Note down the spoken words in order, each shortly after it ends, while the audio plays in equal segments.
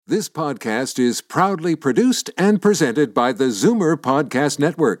This podcast is proudly produced and presented by the Zoomer Podcast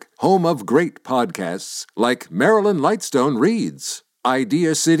Network, home of great podcasts like Marilyn Lightstone Reads,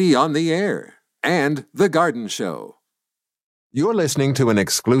 Idea City on the Air, and The Garden Show. You're listening to an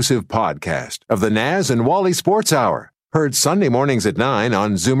exclusive podcast of the Naz and Wally Sports Hour, heard Sunday mornings at 9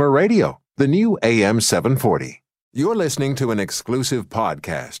 on Zoomer Radio, the new AM 740. You're listening to an exclusive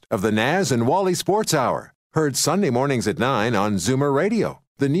podcast of the Naz and Wally Sports Hour, heard Sunday mornings at 9 on Zoomer Radio,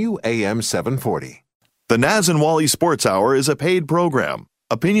 the new AM 740. The Naz and Wally Sports Hour is a paid program.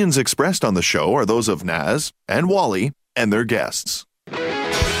 Opinions expressed on the show are those of Naz and Wally and their guests. From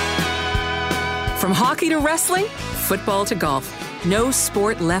hockey to wrestling, football to golf, no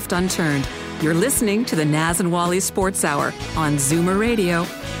sport left unturned. You're listening to the Naz and Wally Sports Hour on Zoomer Radio.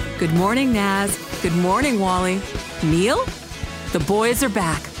 Good morning, Naz. Good morning, Wally. Neil? The boys are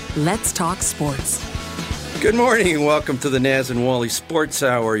back. Let's talk sports. Good morning and welcome to the Naz and Wally Sports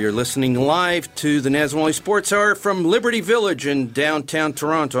Hour. You're listening live to the Naz and Wally Sports Hour from Liberty Village in downtown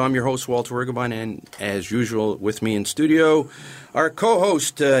Toronto. I'm your host, Walter Rigobine, and as usual, with me in studio, our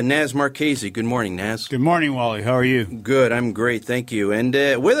co-host, Naz Marchese. Good morning, Naz. Good morning, Wally. How are you? Good. I'm great. Thank you. And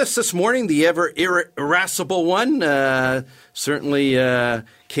with us this morning, the ever irascible one, certainly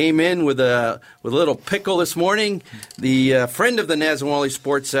came in with a little pickle this morning. The friend of the Naz and Wally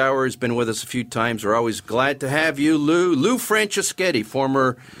Sports Hour has been with us a few times. We're always glad to have you, Lou. Lou Franceschetti,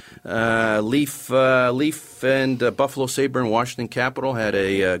 former Leaf and Buffalo Sabre and Washington Capitol, had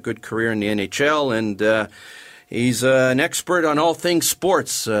a good career in the NHL, and he's an expert on all things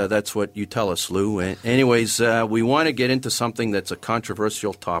sports. That's what you tell us, Lou. Anyways, we want to get into something that's a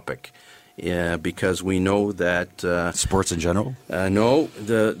controversial topic. Yeah, because we know that sports in general. No,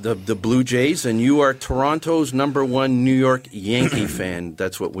 the Blue Jays, and you are Toronto's number one New York Yankee fan.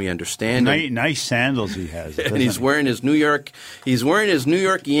 That's what we understand. Nice sandals he has, and he's wearing his New York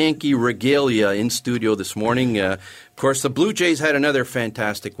Yankee regalia in studio this morning. Of course, the Blue Jays had another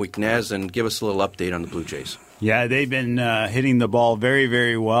fantastic week, Naz, and give us a little update on the Blue Jays. Yeah, they've been hitting the ball very,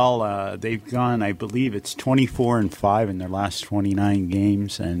 very well. They've gone, I believe it's 24-5 in their last 29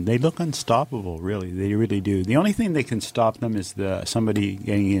 games, and they look unstoppable, really. They really do. The only thing that can stop them is somebody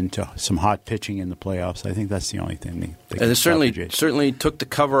getting into some hot pitching in the playoffs. I think that's the only thing they can stop the Jays. Certainly took the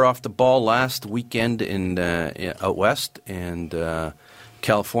cover off the ball last weekend out west, and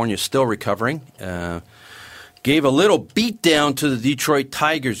California is still recovering. Gave a little beatdown to the Detroit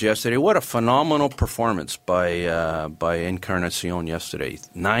Tigers yesterday. What a phenomenal performance by Encarnacion yesterday.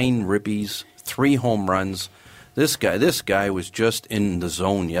 9 ribbies, 3 home runs. This guy was just in the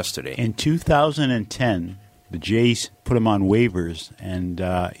zone yesterday. In 2010, the Jays put him on waivers, and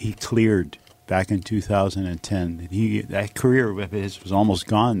he cleared back in 2010. That career of his was almost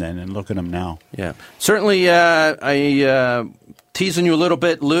gone then, and look at him now. Yeah, certainly. Teasing you a little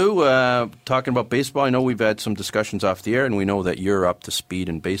bit, Lou, talking about baseball. I know we've had some discussions off the air, and we know that you're up to speed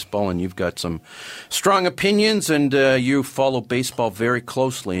in baseball, and you've got some strong opinions, and you follow baseball very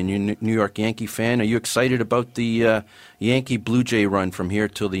closely, and you're a New York Yankee fan. Are you excited about the Yankee Blue Jay run from here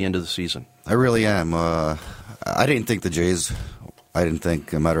till the end of the season? I really am. I didn't think the Jays,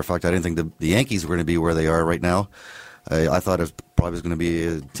 a matter of fact, I didn't think the Yankees were going to be where they are right now. I thought it probably was going to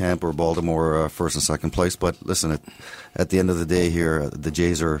be Tampa or Baltimore first and second place. But listen, at the end of the day here, the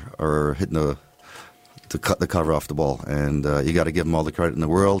Jays are hitting the cover off the ball. And you got to give them all the credit in the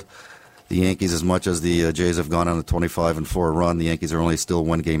world. The Yankees, as much as the Jays have gone on a 25-4 run, the Yankees are only still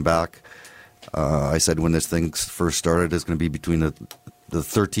 1 game back. I said when this thing first started, it's going to be between the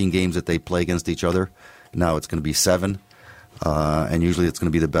 13 games that they play against each other. Now it's going to be 7. And usually it's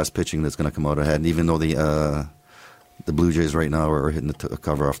going to be the best pitching that's going to come out ahead. And even though the Blue Jays right now are hitting the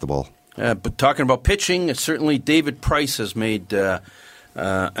cover off the ball. But talking about pitching, certainly David Price has made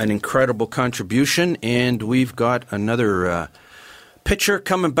an incredible contribution, and we've got another pitcher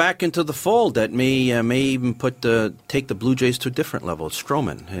coming back into the fold that may even take the Blue Jays to a different level. It's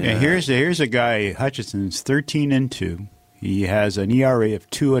Stroman. Yeah, here's a guy, Hutchinson's 13-2. He has an ERA of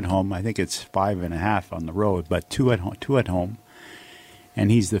 2 at home. I think it's 5.5 on the road, but 2 at home. And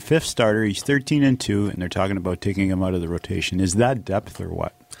he's the 5th starter. He's 13-2, and they're talking about taking him out of the rotation. Is that depth or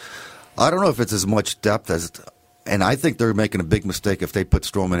what? I don't know if it's as much depth as, and I think they're making a big mistake if they put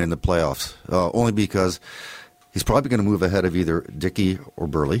Stroman in the playoffs. Only because he's probably going to move ahead of either Dickey or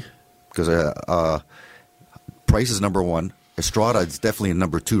Burley, because Price is number 1. Estrada is definitely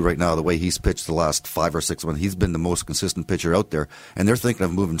number 2 right now. The way he's pitched the last 5 or 6 months, he's been the most consistent pitcher out there. And they're thinking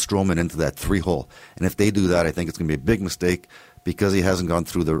of moving Stroman into that 3 hole. And if they do that, I think it's going to be a big mistake, because he hasn't gone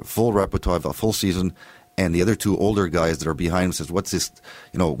through the full repertoire of a full season, and the other 2 older guys that are behind him says, what's this,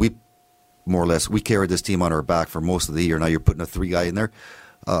 we more or less, we carried this team on our back for most of the year, now you're putting a 3 guy in there.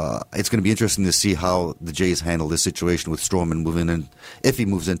 it's going to be interesting to see how the Jays handle this situation with Stroman moving in, if he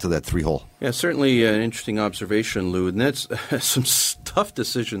moves into that 3-hole. Yeah, certainly an interesting observation, Lou. And that's some tough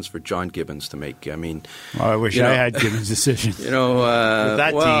decisions for John Gibbons to make. I mean, I wish I had Gibbons' decision. With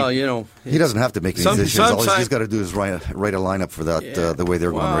that team. He doesn't have to make any decisions. All he's got to do is write a lineup for that the way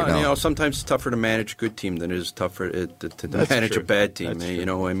they're going right now. Sometimes it's tougher to manage a good team than it is tougher to manage a bad team.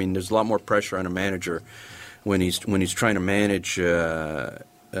 I mean, there's a lot more pressure on a manager when he's trying to manage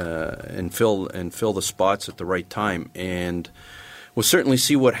and fill the spots at the right time. And we'll certainly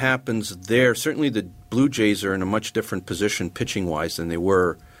see what happens there. Certainly the Blue Jays are in a much different position pitching-wise than they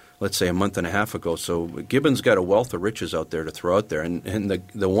were, let's say, a month and a half ago. So Gibbons got a wealth of riches out there to throw out there. And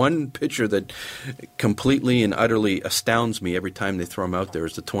the one pitcher that completely and utterly astounds me every time they throw him out there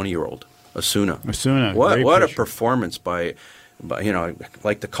is the 20-year-old, Osuna. What a performance by I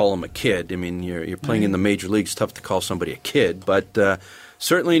like to call him a kid. I mean, you're playing in the major leagues. Tough to call somebody a kid, but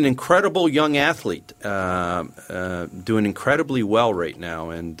certainly an incredible young athlete, doing incredibly well right now,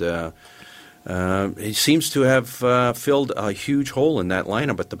 and he seems to have filled a huge hole in that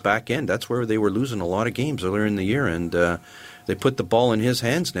lineup at the back end. That's where they were losing a lot of games earlier in the year, and they put the ball in his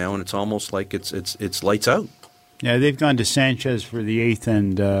hands now, and it's almost like it's lights out. Yeah, they've gone to Sanchez for the 8th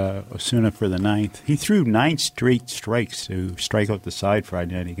and Osuna for the 9th. He threw 9 straight strikes to strike out the side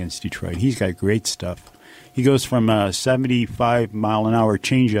Friday night against Detroit. He's got great stuff. He goes from a 75-mile-an-hour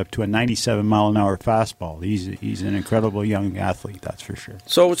changeup to a 97-mile-an-hour fastball. He's an incredible young athlete, that's for sure.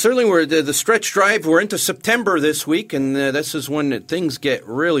 So certainly we're the stretch drive. We're into September this week, and this is when things get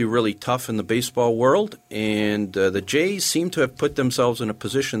really, really tough in the baseball world. And the Jays seem to have put themselves in a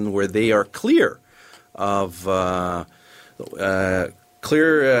position where they are clear of home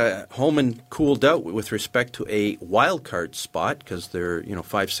and cooled out with respect to a wild card spot, because they're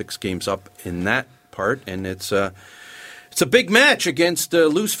 5-6 games up in that part, and it's a big match against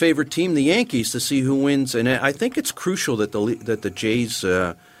Lou's favorite team, the Yankees, to see who wins. And I think it's crucial that the Jays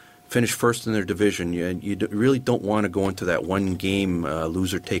finish first in their division. You really don't want to go into that one game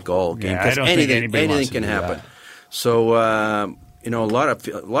loser take all game, because anything can happen. That. So a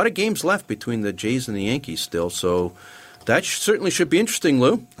lot of games left between the Jays and the Yankees still. So that certainly should be interesting,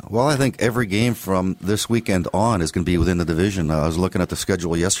 Lou. Well, I think every game from this weekend on is going to be within the division. I was looking at the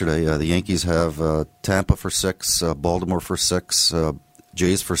schedule yesterday. The Yankees have Tampa for 6, Baltimore for 6,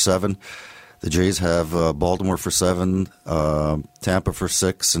 Jays for 7. The Jays have Baltimore for 7, Tampa for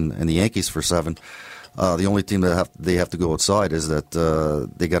 6, and the Yankees for 7. The only team that they have to go outside is that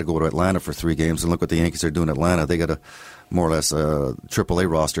they got to go to Atlanta for 3 games. And look what the Yankees are doing in Atlanta. They got a more or less a AAA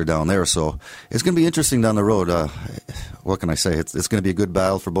roster down there. So it's going to be interesting down the road. What can I say? It's going to be a good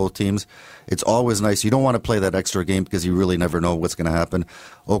battle for both teams. It's always nice. You don't want to play that extra game because you really never know what's going to happen.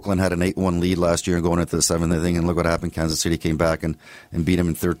 Oakland had an 8-1 lead last year going into the 7th inning, and look what happened. Kansas City came back and beat them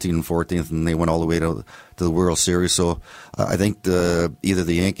in 13th and 14th, and they went all the way to the World Series. So I think either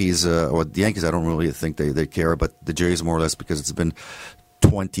the Yankees or the Yankees, I don't really think they care, but the Jays more or less, because it's been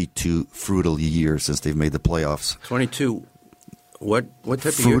 22 fruitful years since they've made the playoffs. 22. What type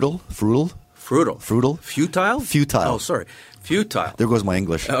of year? Fruitful. Futile? Oh, sorry. Futile. There goes my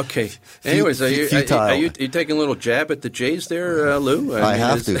English. Okay. Anyways, are you taking a little jab at the Jays there, Lou? I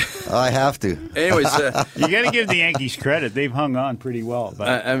have to. Anyways. You got to give the Yankees credit. They've hung on pretty well.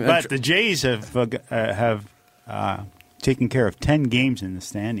 But the Jays have taken care of 10 games in the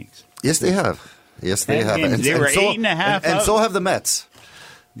standings. Yes, they have. And, they were 8.5 out. And so have the Mets.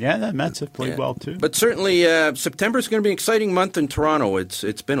 Yeah, the Mets have played well, too. But certainly September is going to be an exciting month in Toronto.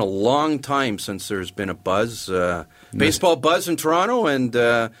 It's been a long time since there's been a buzz, baseball buzz in Toronto, and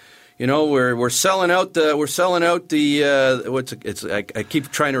we're selling out the I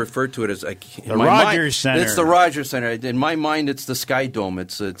keep trying to refer to it as the Rogers Center. It's the Rogers Center. In my mind, it's the Sky Dome.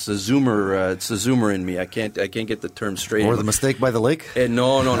 It's a Zoomer. It's a Zoomer in me. I can't get the term straight. Or the Mistake by the Lake.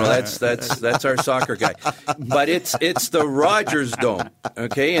 No. That's our soccer guy. But it's the Rogers Dome.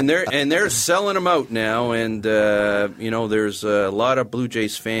 Okay, and they're selling them out now, and there's a lot of Blue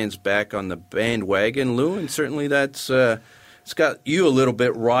Jays fans back on the bandwagon, Lou, and certainly that's. It's got you a little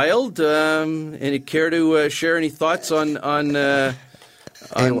bit riled. Any care to share any thoughts on that?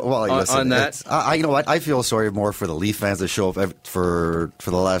 You know what? I feel sorry more for the Leaf fans that show up for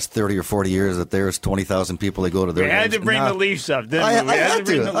the last 30 or 40 years. That there's 20,000 people that go to their games. We had to bring the Leafs up, didn't we? I had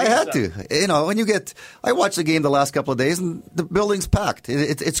to. When I watched the game the last couple of days, and the building's packed.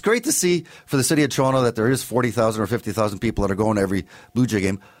 It's great to see for the city of Toronto that there is 40,000 or 50,000 people that are going to every Blue Jay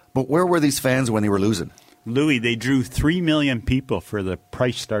game. But where were these fans when they were losing? Louis, they drew 3 million people for the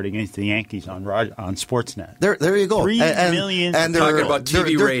price start against the Yankees on Sportsnet. There you go. 3 million. And they're talking about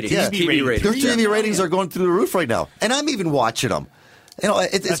TV ratings. TV ratings. Their TV ratings are going through the roof right now. And I'm even watching them.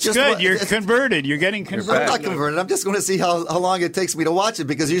 It's That's just good. You're converted. You're getting converted. I'm not converted. I'm just going to see how long it takes me to watch it,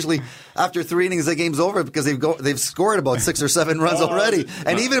 because usually after 3 innings the game's over, because they've scored about 6 or 7 runs already,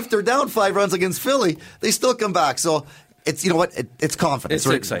 and even if they're down 5 runs against Philly, they still come back. So it's it's confidence.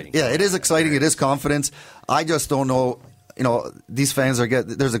 It's exciting. Yeah, it is exciting. It is confidence. I just don't know. These fans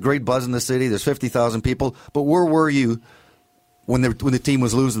there's a great buzz in the city. There's 50,000 people, but where were you when the team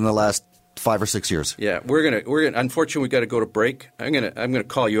was losing the last 5 or 6 years? Yeah, we're gonna. Unfortunately, we got to go to break. I'm gonna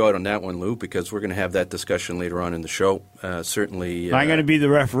call you out on that one, Lou, because we're gonna have that discussion later on in the show. Certainly, I'm gonna be the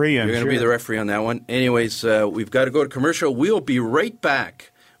referee. You're gonna be the referee on that one. Anyways, we've got to go to commercial. We'll be right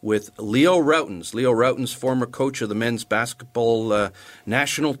back with Leo Routens. Leo Routens, former coach of the men's basketball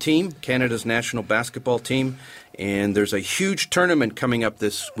national team, Canada's national basketball team. And there's a huge tournament coming up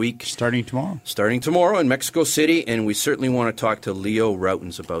this week. Starting tomorrow in Mexico City, and we certainly want to talk to Leo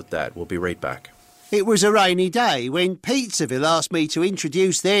Routens about that. We'll be right back. It was a rainy day when Pizzaville asked me to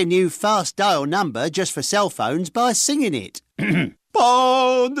introduce their new fast dial number just for cell phones by singing it.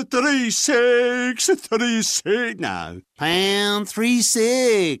 Pound 3636. No. Pound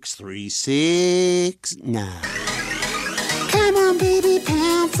 3636. No. Come on, baby,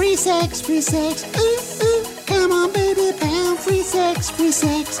 pound 3636. Ooh, ooh. Come on, baby, pound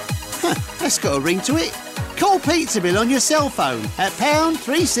 3636. That's got a ring to it. Call Pizzaville on your cell phone at pound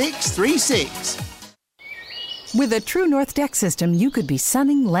 3636. With a True North deck system, you could be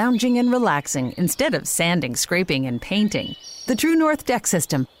sunning, lounging, and relaxing instead of sanding, scraping, and painting. The True North deck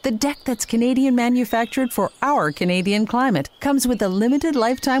system, the deck that's Canadian manufactured for our Canadian climate, comes with a limited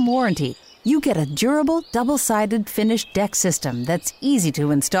lifetime warranty. You get a durable, double-sided finished deck system that's easy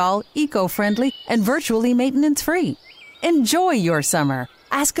to install, eco-friendly, and virtually maintenance-free. Enjoy your summer.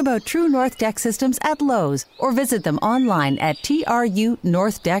 Ask about True North deck systems at Lowe's or visit them online at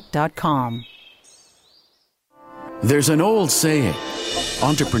trunorthdeck.com. There's an old saying,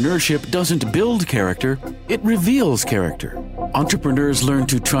 entrepreneurship doesn't build character, it reveals character. Entrepreneurs learn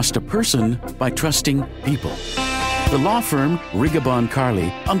to trust a person by trusting people. The law firm Rigabon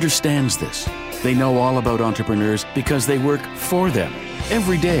Carley understands this. They know all about entrepreneurs because they work for them.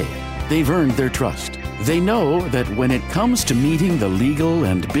 Every day, they've earned their trust. They know that when it comes to meeting the legal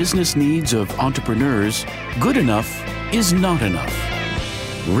and business needs of entrepreneurs, good enough is not enough.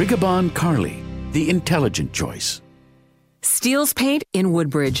 Rigabon Carley, the intelligent choice. Steele's Paint in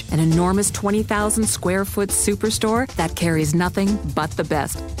Woodbridge, an enormous 20,000 square foot superstore that carries nothing but the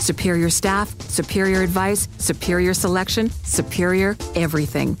best. Superior staff, superior advice, superior selection, superior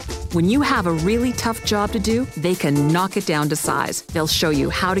everything. When you have a really tough job to do, they can knock it down to size. They'll show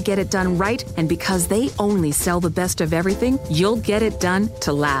you how to get it done right, and because they only sell the best of everything, you'll get it done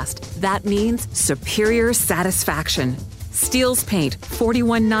to last. That means superior satisfaction. Steele's Paint,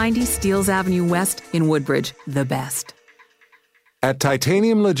 4190 Steeles Avenue West in Woodbridge, the best. At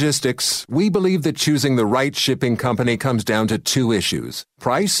Titanium Logistics, we believe that choosing the right shipping company comes down to 2 issues: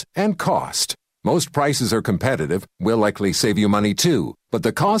 price and cost. Most prices are competitive, will likely save you money too, but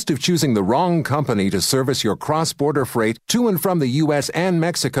the cost of choosing the wrong company to service your cross-border freight to and from the U.S. and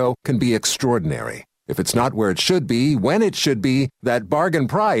Mexico can be extraordinary. If it's not where it should be, when it should be, that bargain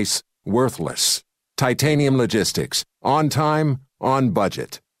price, worthless. Titanium Logistics. On time, on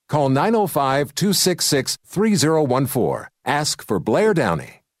budget. Call 905-266-3014. Ask for Blair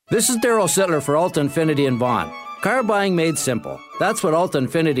Downey. This is Darryl Sittler for Alta Infinity in Vaughan. Car buying made simple. That's what Alta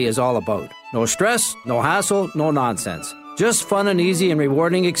Infinity is all about. No stress, no hassle, no nonsense. Just fun and easy and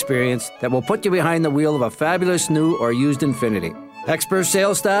rewarding experience that will put you behind the wheel of a fabulous new or used Infinity. Expert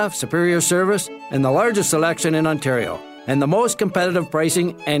sales staff, superior service, and the largest selection in Ontario. And the most competitive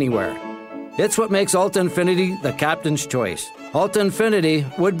pricing anywhere. It's what makes Alta Infinity the captain's choice. Alta Infinity,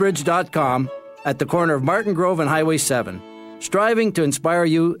 Woodbridge.com, at the corner of Martin Grove and Highway 7. Striving to inspire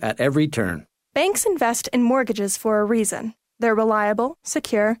you at every turn. Banks invest in mortgages for a reason. They're reliable,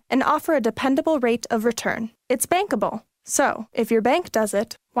 secure, and offer a dependable rate of return. It's bankable. So, if your bank does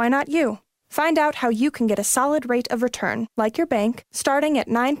it, why not you? Find out how you can get a solid rate of return, like your bank, starting at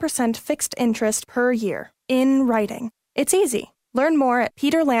 9% fixed interest per year, in writing. It's easy. Learn more at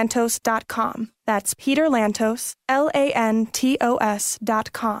peterlantos.com. That's peterlantos, LANTOS.com.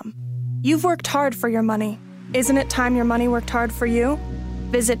 You've worked hard for your money. Isn't it time your money worked hard for you?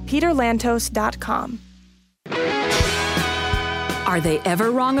 Visit peterlantos.com. Are they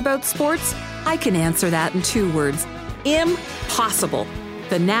ever wrong about sports? I can answer that in 2 words. Impossible.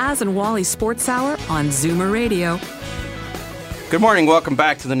 The Naz and Wally Sports Hour on Zoomer Radio. Good morning. Welcome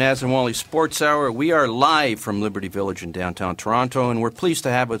back to the Naz and Wally Sports Hour. We are live from Liberty Village in downtown Toronto, and we're pleased to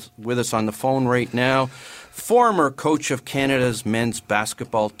have with us on the phone right now former coach of Canada's men's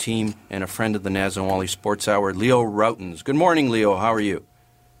basketball team and a friend of the Naz Wally Sports Hour, Leo Routens. Good morning, Leo. How are you?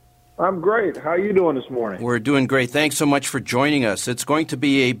 I'm great. How are you doing this morning? We're doing great. Thanks so much for joining us. It's going to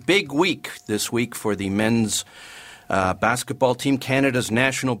be a big week this week for the men's basketball team, Canada's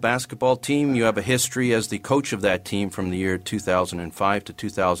national basketball team. You have a history as the coach of that team from the year 2005 to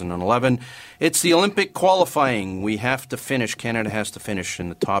 2011. It's the Olympic qualifying. We have to finish. Canada has to finish in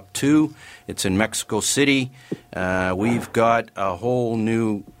the top 2. It's in Mexico City. We've got a whole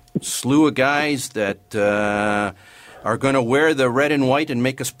new slew of guys that are going to wear the red and white and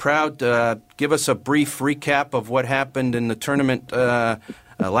make us proud. Give us a brief recap of what happened in the tournament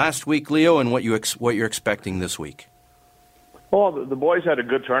last week, Leo, and what you're expecting this week. Well, the boys had a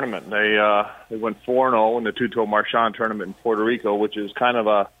good tournament. They went 4-0 in the Tuto Marchand tournament in Puerto Rico, which is kind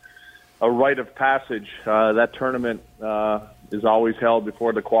of a rite of passage. That tournament is always held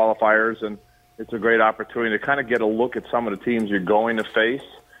before the qualifiers, and it's a great opportunity to kind of get a look at some of the teams you're going to face.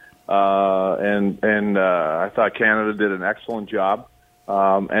 And I thought Canada did an excellent job,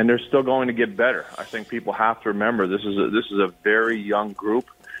 and they're still going to get better. I think people have to remember this is a very young group,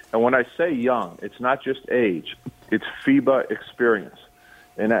 and when I say young, it's not just age. It's FIBA experience,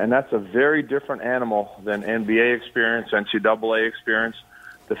 and that's a very different animal than NBA experience, NCAA experience.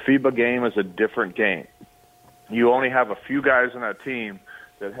 The FIBA game is a different game. You only have a few guys on that team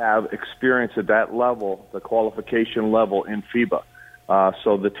that have experience at that level, the qualification level in FIBA.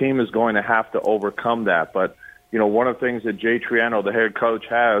 So the team is going to have to overcome that. But, one of the things that Jay Triano, the head coach,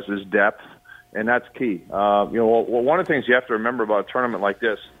 has is depth, and that's key. One of the things you have to remember about a tournament like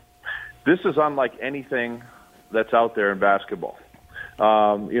this is unlike anything that's out there in basketball.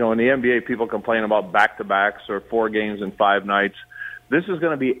 In the NBA, people complain about back-to-backs or 4 games in 5 nights. This is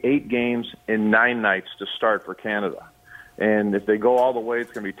going to be 8 games in 9 nights to start for Canada. And if they go all the way,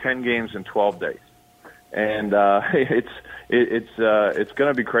 it's going to be 10 games in 12 days. And it's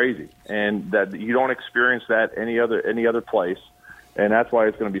going to be crazy, and that you don't experience that any other place, and that's why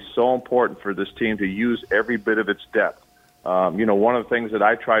it's going to be so important for this team to use every bit of its depth. One of the things that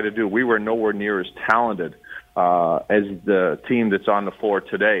I try to do, we were nowhere near as talented as the team that's on the floor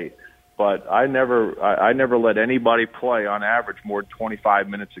today, but I never let anybody play on average more than 25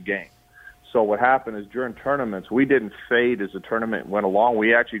 minutes a game. So what happened is during tournaments, we didn't fade as the tournament went along.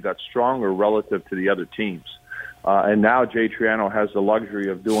 We actually got stronger relative to the other teams. And now Jay Triano has the luxury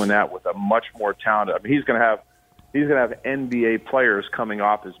of doing that with a much more talented. I mean, he's going to have NBA players coming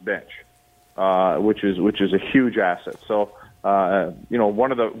off his bench, which is a huge asset. So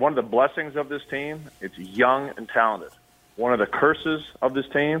one of the blessings of this team, it's young and talented. One of the curses of this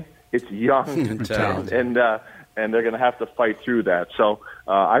team, it's young and talented. And they're going to have to fight through that. So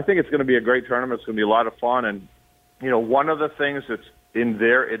I think it's going to be a great tournament. It's going to be a lot of fun. And, one of the things that's in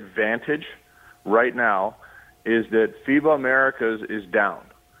their advantage right now is that FIBA Americas is down.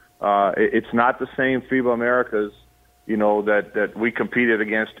 It's not the same FIBA Americas, that we competed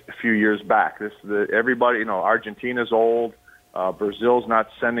against a few years back. Everybody, Argentina's old. Brazil's not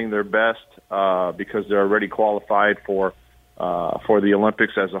sending their best because they're already qualified for the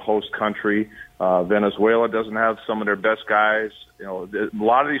Olympics as a host country. Venezuela doesn't have some of their best guys. A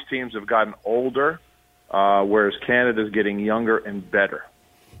lot of these teams have gotten older, whereas Canada's getting younger and better.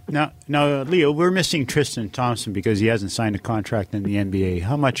 Now, Leo, we're missing Tristan Thompson because he hasn't signed a contract in the NBA.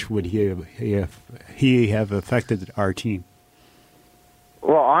 How much would he have affected our team?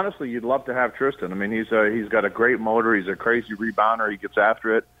 Well, honestly, you'd love to have Tristan. I mean, he's got a great motor. He's a crazy rebounder. He gets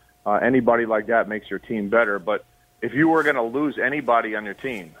after it. Anybody like that makes your team better. But if you were going to lose anybody on your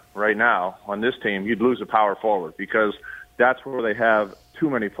team right now, on this team, you'd lose a power forward because that's where they have too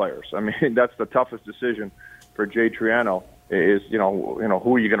many players. I mean, that's the toughest decision for Jay Triano is, who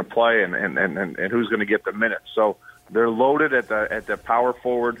are you going to play and who's going to get the minutes. So they're loaded at the power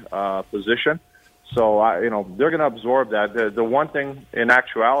forward position. So, they're going to absorb that. The one thing in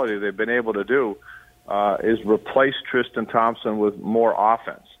actuality they've been able to do is replace Tristan Thompson with more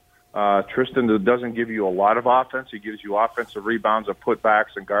offense. Tristan doesn't give you a lot of offense. He gives you offensive rebounds and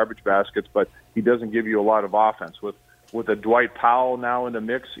putbacks and garbage baskets, but he doesn't give you a lot of offense. With a Dwight Powell now in the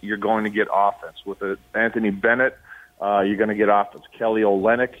mix, you're going to get offense. With Anthony Bennett, you're going to get offense. Kelly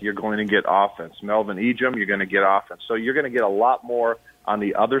Olynyk, you're going to get offense. Melvin Ejim, you're going to get offense. So you're going to get a lot more on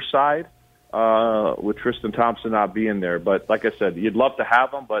the other side with Tristan Thompson not being there. But like I said, you'd love to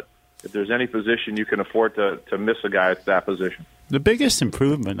have him, but if there's any position you can afford to miss a guy at that position. The biggest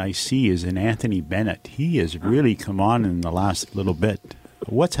improvement I see is in Anthony Bennett. He has really come on in the last little bit.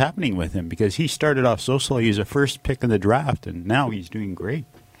 What's happening with him? Because he started off so slow. He was a first pick in the draft, and now he's doing great.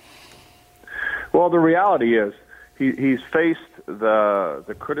 Well, the reality is, he's faced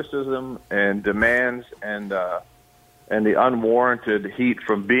the criticism and demands and the unwarranted heat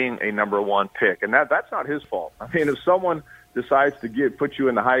from being a number one pick, and that's not his fault. I mean, if someone decides to put you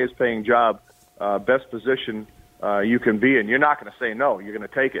in the highest paying job, best position you can be in, you're not going to say no. You're going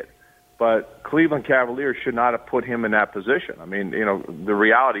to take it. But Cleveland Cavaliers should not have put him in that position. I mean, the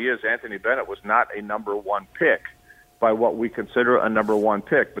reality is Anthony Bennett was not a number one pick by what we consider a number one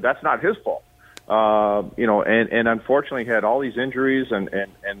pick, but that's not his fault. And unfortunately he had all these injuries and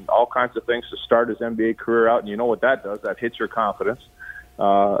all kinds of things to start his NBA career out. And you know what that does? That hits your confidence.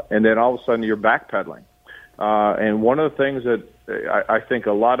 And then all of a sudden you're backpedaling. And one of the things that I think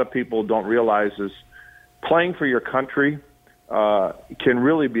a lot of people don't realize is playing for your country can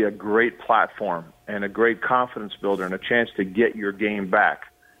really be a great platform and a great confidence builder and a chance to get your game back.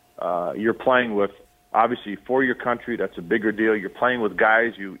 You're playing with, obviously, for your country, that's a bigger deal. You're playing with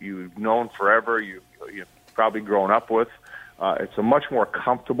guys you've known forever, you've probably grown up with. It's a much more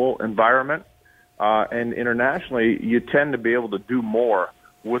comfortable environment. And internationally, you tend to be able to do more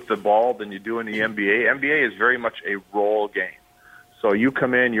with the ball than you do in the NBA. NBA is very much a role game. So you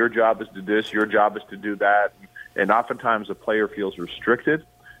come in, your job is to do this, your job is to do that. And oftentimes a player feels restricted,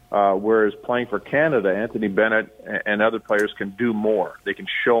 whereas playing for Canada, Anthony Bennett and other players can do more. They can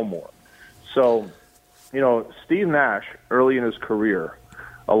show more. So, Steve Nash, early in his career,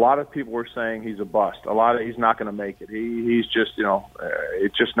 a lot of people were saying he's a bust. He's not going to make it. He's just,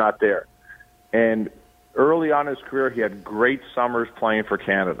 it's just not there. And early on in his career, he had great summers playing for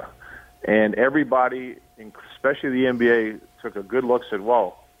Canada. And everybody, especially the NBA, took a good look, said,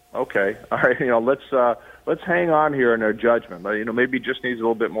 "Whoa, okay, all right, let's hang on here in their judgment. Maybe it just needs a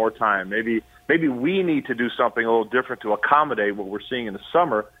little bit more time. Maybe we need to do something a little different to accommodate what we're seeing in the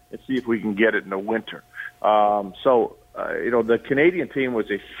summer and see if we can get it in the winter." The Canadian team was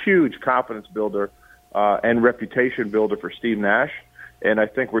a huge confidence builder and reputation builder for Steve Nash, and I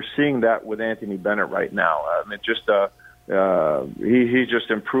think we're seeing that with Anthony Bennett right now. He's just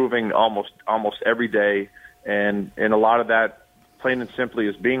improving almost every day, and a lot of that, plain and simply,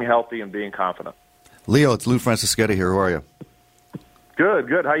 is being healthy and being confident. Leo, it's Lou Francischetti here. How are you?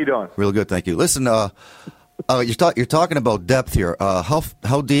 Good. How you doing? Real good, thank you. Listen, you're talking about depth here.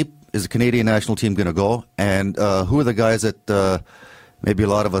 How deep is the Canadian national team going to go? And who are the guys that maybe a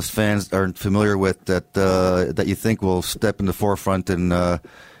lot of us fans aren't familiar with that you think will step in the forefront and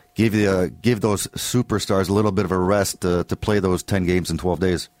give those superstars a little bit of a rest to play those 10 games in 12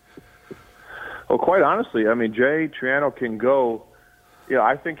 days? Well, quite honestly, I mean, Jay Triano can go.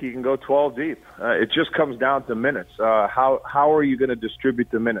 I think he can go 12 deep. It just comes down to minutes. How are you going to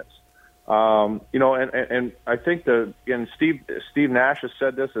distribute the minutes? And I think Steve Nash has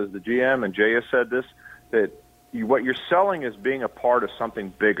said this as the GM, and Jay has said this, that what you're selling is being a part of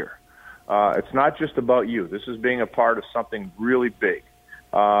something bigger. It's not just about you. This is being a part of something really big.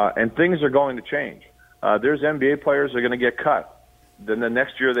 And things are going to change. There's NBA players that are going to get cut. Then the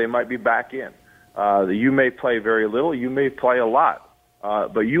next year they might be back in. You may play very little. You may play a lot.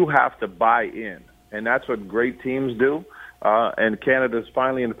 But you have to buy in. And that's what great teams do. And Canada's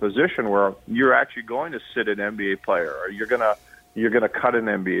finally in a position where you're actually going to sit an NBA player, or you're gonna cut an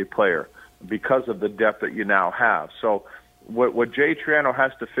NBA player because of the depth that you now have. So what Jay Triano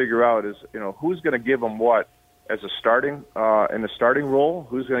has to figure out is, who's going to give him what as a starting in the starting role,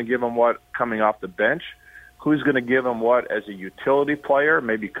 who's going to give him what coming off the bench, who's going to give him what as a utility player,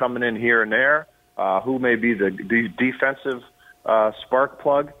 maybe coming in here and there, who may be the defensive spark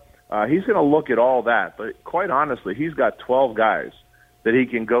plug. He's going to look at all that, but quite honestly, he's got 12 guys that he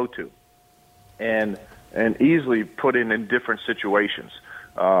can go to and easily put in different situations.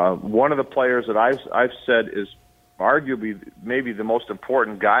 One of the players that I've said is arguably maybe the most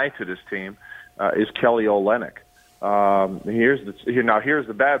important guy to this team is Kelly Olynyk. Here's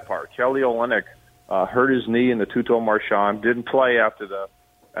the bad part. Kelly Olynyk hurt his knee in the Tuto Marchand, didn't play after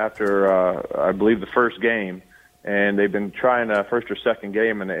I believe the first game. And they've been trying first or second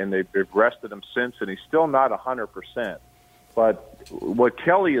game, and they've rested him since, and he's still not 100%. But what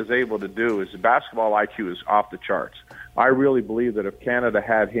Kelly is able to do is basketball IQ is off the charts. I really believe that if Canada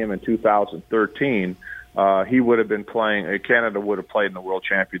had him in 2013, he would have been playing. Canada would have played in the World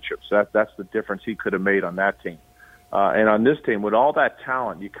Championships. That's the difference he could have made on that team. And on this team, with all that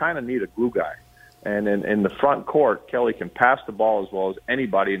talent, you kind of need a glue guy. And in the front court, Kelly can pass the ball as well as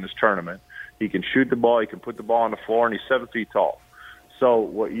anybody in this tournament. He can shoot the ball. He can put the ball on the floor, and he's 7 feet tall. So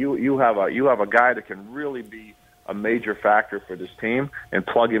what you have a guy that can really be a major factor for this team and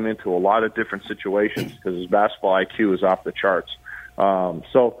plug him into a lot of different situations because his basketball IQ is off the charts.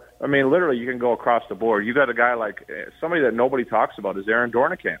 So I mean, literally, you can go across the board. You got a guy like somebody that nobody talks about is Aaron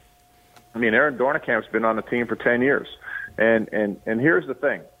Dornicamp. I mean, Aaron Dornekamp's been on the team for 10 years. And here's the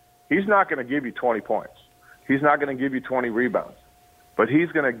thing. He's not going to give you 20 points. He's not going to give you 20 rebounds. But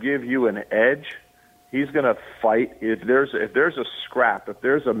he's going to give you an edge. He's going to fight. If there's a scrap, if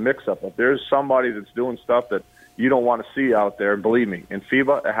there's a mix-up, if there's somebody that's doing stuff that you don't want to see out there, believe me, in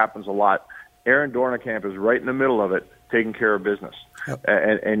FIBA, it happens a lot. Aaron Dornekamp is right in the middle of it, taking care of business. Yep.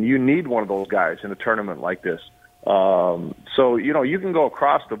 And you need one of those guys in a tournament like this. So, you can go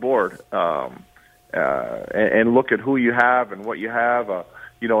across the board and look at who you have and what you have.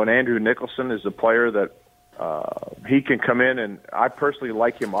 And Andrew Nicholson is a player that he can come in, and I personally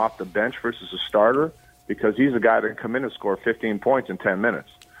like him off the bench versus a starter because he's a guy that can come in and score 15 points in 10 minutes.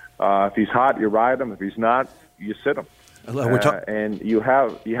 If he's hot, you ride him. If he's not, you sit him. And you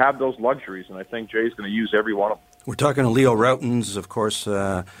have those luxuries, and I think Jay's going to use every one of them. We're talking to Leo Routens, of course,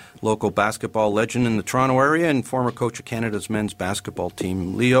 local basketball legend in the Toronto area and former coach of Canada's men's basketball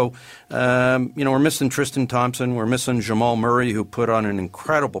team. Leo, we're missing Tristan Thompson. We're missing Jamal Murray, who put on an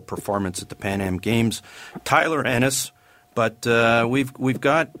incredible performance at the Pan Am Games. Tyler Ennis, but we've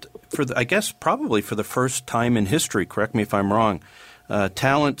got, probably for the first time in history, correct me if I'm wrong,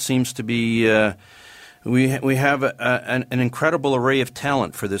 talent seems to be... We have an incredible array of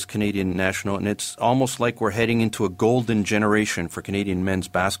talent for this Canadian national, and it's almost like we're heading into a golden generation for Canadian men's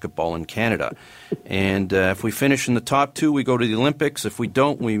basketball in Canada. And if we finish in the top two, we go to the Olympics. If we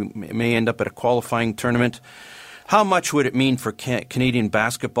don't, we may end up at a qualifying tournament. How much would it mean for Canadian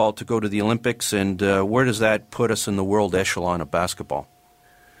basketball to go to the Olympics, and where does that put us in the world echelon of basketball?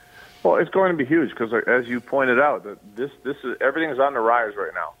 Well, it's going to be huge because, as you pointed out, this is everything is on the rise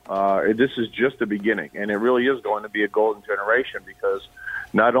right now. This is just the beginning, and it really is going to be a golden generation because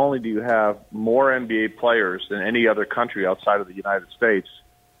not only do you have more NBA players than any other country outside of the United States,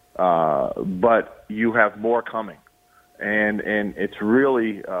 but you have more coming, and it's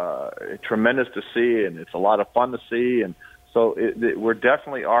really tremendous to see, and it's a lot of fun to see, and so we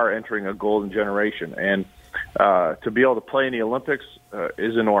definitely are entering a golden generation, and to be able to play in the Olympics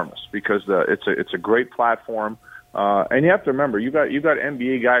is enormous because it's a great platform, and you have to remember you got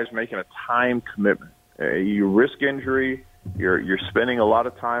NBA guys making a time commitment. You risk injury. You're spending a lot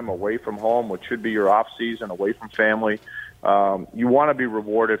of time away from home, which should be your off season, away from family. You want to be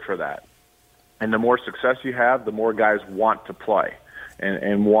rewarded for that, and the more success you have, the more guys want to play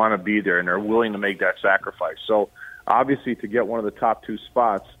and want to be there, and they're willing to make that sacrifice. So obviously, to get one of the top two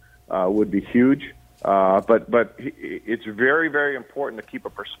spots would be huge. But it's very, very important to keep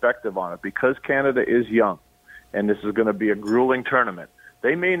a perspective on it because Canada is young, and this is going to be a grueling tournament.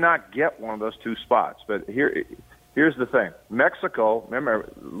 They may not get one of those two spots, but here's the thing. Mexico,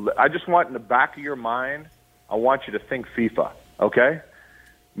 remember, I just want in the back of your mind, I want you to think FIFA, okay?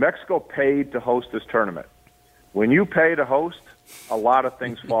 Mexico paid to host this tournament. When you pay to host, a lot of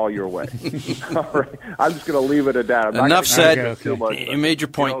things fall your way. All right. I'm just going to leave it at that. Enough said. You made your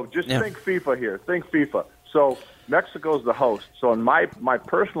point. Think FIFA here. Think FIFA. So Mexico's the host. So in my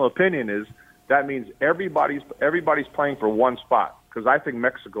personal opinion is that means everybody's playing for one spot because I think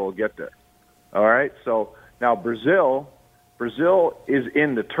Mexico will get there. All right. So now Brazil is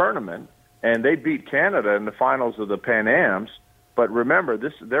in the tournament and they beat Canada in the finals of the Pan Ams. But remember,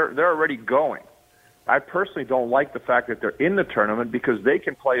 they're already going. I personally don't like the fact that they're in the tournament because they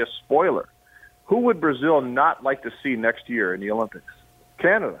can play a spoiler. Who would Brazil not like to see next year in the Olympics?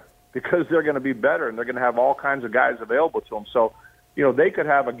 Canada, because they're going to be better and they're going to have all kinds of guys available to them. So, they could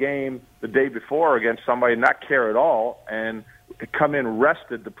have a game the day before against somebody and not care at all and come in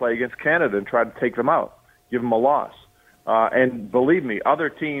rested to play against Canada and try to take them out, give them a loss. And believe me, other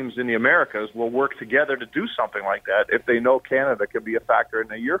teams in the Americas will work together to do something like that if they know Canada could be a factor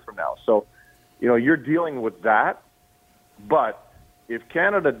in a year from now. So, you're dealing with that, but if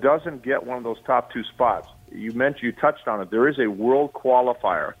Canada doesn't get one of those top two spots, you touched on it, there is a world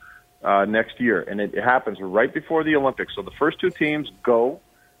qualifier next year, and it happens right before the Olympics. So the first two teams go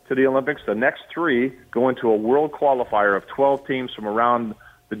to the Olympics. The next three go into a world qualifier of 12 teams from around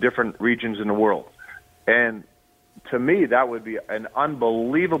the different regions in the world. And to me, that would be an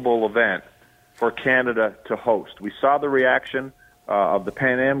unbelievable event for Canada to host. We saw the reaction of the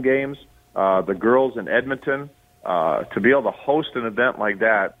Pan Am Games. The girls in Edmonton, to be able to host an event like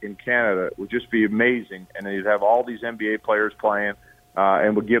that in Canada would just be amazing. And then you'd have all these NBA players playing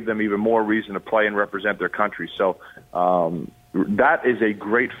and would give them even more reason to play and represent their country. So that is a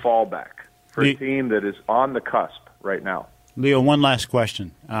great fallback for a team that is on the cusp right now. Leo, one last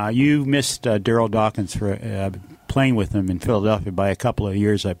question. You missed Daryl Dawkins for playing with him in Philadelphia by a couple of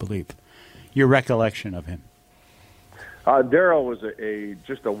years, I believe. Your recollection of him? Daryl was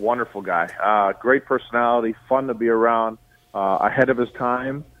just a wonderful guy. Great personality, fun to be around, ahead of his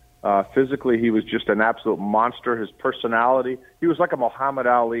time. Physically, he was just an absolute monster. His personality, he was like a Muhammad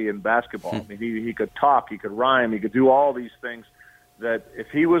Ali in basketball. I mean, he could talk, he could rhyme, he could do all these things that if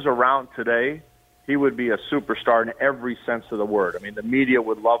he was around today, he would be a superstar in every sense of the word. I mean, the media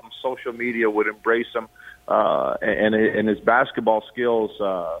would love him. Social media would embrace him. And his basketball skills,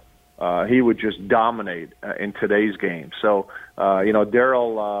 he would just dominate in today's game. So,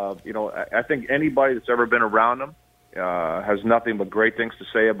 Daryl, I think anybody that's ever been around him has nothing but great things to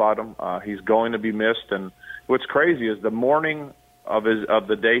say about him. He's going to be missed. And what's crazy is the morning of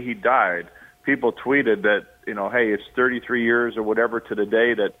the day he died, people tweeted that, hey, it's 33 years or whatever to the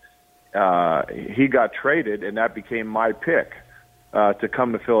day that he got traded, and that became my pick to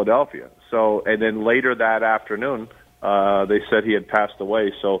come to Philadelphia. So, and then later that afternoon, they said he had passed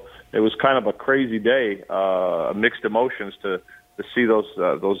away. So it was kind of a crazy day, mixed emotions to see those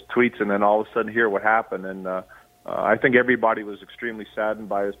tweets, and then all of a sudden hear what happened. And I think everybody was extremely saddened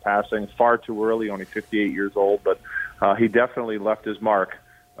by his passing. Far too early, only 58 years old, but he definitely left his mark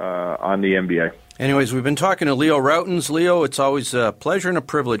on the NBA. Anyways, we've been talking to Leo Rautins. Leo, it's always a pleasure and a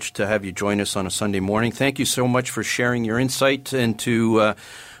privilege to have you join us on a Sunday morning. Thank you so much for sharing your insight into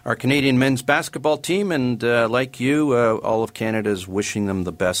our Canadian men's basketball team. And like you, all of Canada is wishing them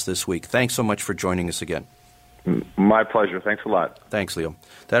the best this week. Thanks so much for joining us again. My pleasure. Thanks a lot. Thanks, Leo.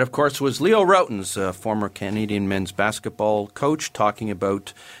 That, of course, was Leo Rautins, former Canadian men's basketball coach, talking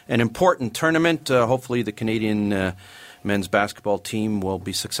about an important tournament. Hopefully the Canadian men's basketball team will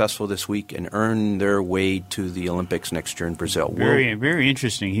be successful this week and earn their way to the Olympics next year in Brazil. Very, very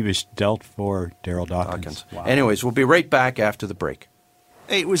interesting. He was dealt for Daryl Dawkins. Wow. Anyways, we'll be right back after the break.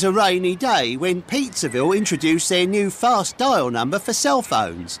 It was a rainy day when Pizzaville introduced their new fast dial number for cell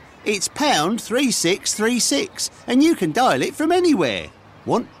phones. It's #3636, and you can dial it from anywhere.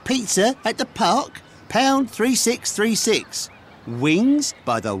 Want pizza at the park? #3636. Wings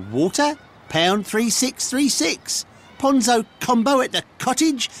by the water? #3636. Ponzo combo at the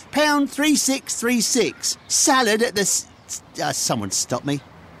cottage? #3636. Salad at the... someone stop me.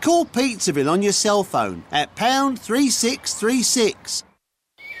 Call Pizzaville on your cell phone at #3636.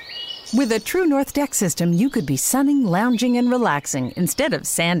 With a True North deck system, you could be sunning, lounging, and relaxing instead of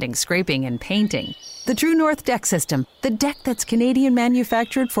sanding, scraping, and painting. The True North deck system, the deck that's Canadian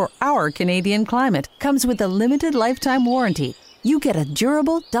manufactured for our Canadian climate, comes with a limited lifetime warranty. You get a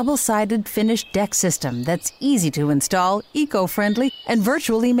durable, double-sided finished deck system that's easy to install, eco-friendly, and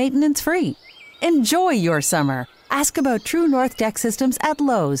virtually maintenance-free. Enjoy your summer. Ask about True North deck systems at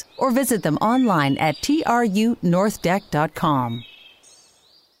Lowe's or visit them online at trunorthdeck.com.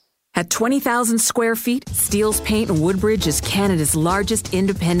 At 20,000 square feet, Steele's Paint in Woodbridge is Canada's largest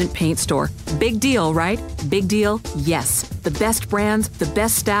independent paint store. Big deal, right? Big deal, yes. The best brands, the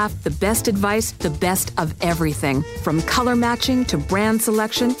best staff, the best advice, the best of everything. From color matching to brand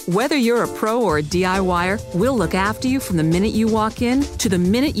selection, whether you're a pro or a DIYer, we'll look after you from the minute you walk in to the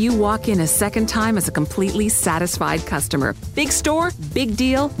minute you walk in a second time as a completely satisfied customer. Big store, big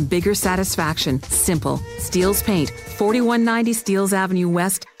deal, bigger satisfaction. Simple. Steele's Paint, 4190 Steeles Avenue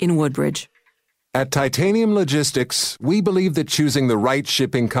West in Woodbridge. At Titanium Logistics, we believe that choosing the right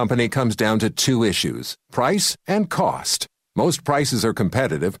shipping company comes down to two issues: price and cost. Most prices are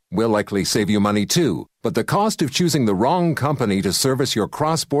competitive, will likely save you money too, but the cost of choosing the wrong company to service your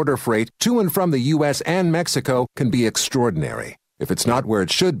cross-border freight to and from the U.S. and Mexico can be extraordinary. If it's not where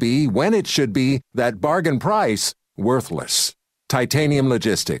it should be, when it should be, that bargain price, worthless. Titanium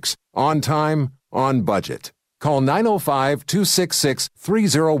Logistics. On time, on budget. Call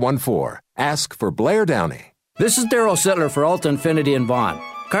 905-266-3014. Ask for Blair Downey. This is Darryl Sittler for Alta Infinity in Vaughan.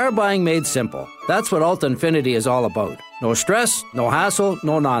 Car buying made simple. That's what Alta Infinity is all about. No stress, no hassle,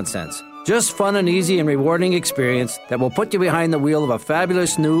 no nonsense. Just fun and easy and rewarding experience that will put you behind the wheel of a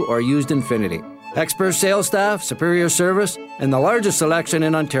fabulous new or used Infinity. Expert sales staff, superior service, and the largest selection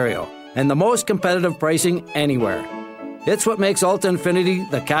in Ontario. And the most competitive pricing anywhere. It's what makes Alta Infinity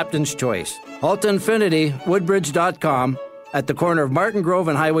the captain's choice. Alta Infinity, Woodbridge.com, at the corner of Martin Grove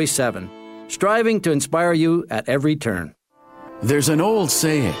and Highway 7. Striving to inspire you at every turn. There's an old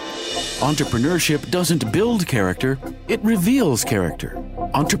saying, entrepreneurship doesn't build character, it reveals character.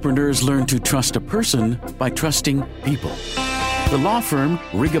 Entrepreneurs learn to trust a person by trusting people. The law firm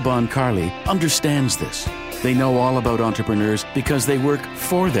Rigabon Carly understands this. They know all about entrepreneurs because they work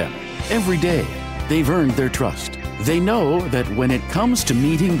for them every day. They've earned their trust. They know that when it comes to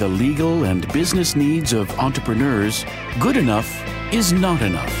meeting the legal and business needs of entrepreneurs, good enough is not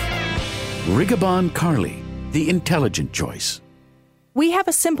enough. Rigabon Carly, the intelligent choice. We have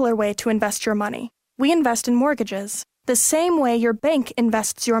a simpler way to invest your money. We invest in mortgages, the same way your bank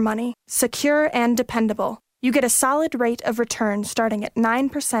invests your money, secure and dependable. You get a solid rate of return starting at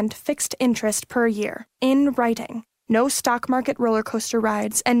 9% fixed interest per year, in writing. No stock market roller coaster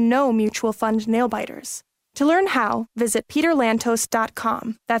rides, and no mutual fund nail-biters. To learn how, visit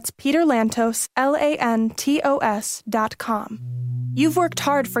peterlantos.com. That's peterlantos, LANTOS.com. You've worked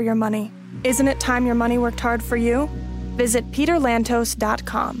hard for your money. Isn't it time your money worked hard for you? Visit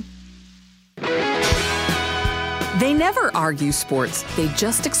peterlantos.com. They never argue sports. They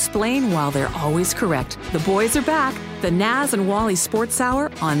just explain while they're always correct. The boys are back. The Naz and Wally Sports Hour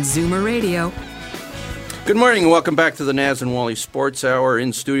on Zoomer Radio. Good morning and welcome back to the Naz and Wally Sports Hour.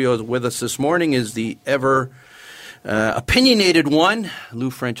 In studio with us this morning is the ever opinionated one, Lou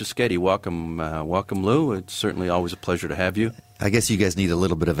Franceschetti. Welcome, Lou. It's certainly always a pleasure to have you. I guess you guys need a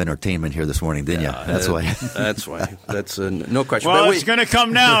little bit of entertainment here this morning, didn't you? That's why. That's why. That's no question. Well, it's going to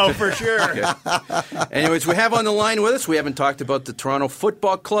come now for sure. Okay. Anyways, we have on the line with us, we haven't talked about the Toronto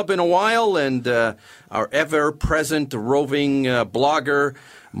Football Club in a while, and our ever-present roving blogger,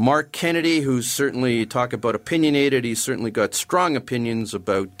 Mark Kennedy, who's certainly, talk about opinionated, he's certainly got strong opinions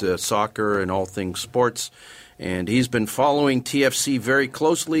about soccer and all things sports. And he's been following TFC very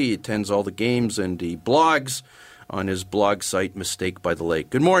closely. He attends all the games and he blogs on his blog site, Mistake by the Lake.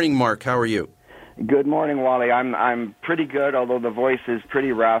 Good morning, Mark. How are you? Good morning, Wally. I'm pretty good, although the voice is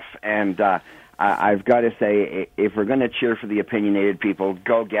pretty rough. And I've got to say, if we're going to cheer for the opinionated people,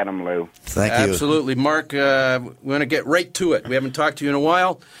 go get them, Lou. Thank you. Absolutely. Mark, we're going to get right to it. We haven't talked to you in a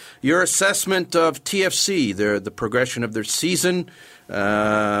while. Your assessment of TFC, the progression of their season,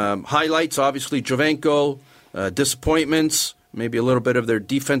 highlights, obviously, Javenko, disappointments, maybe a little bit of their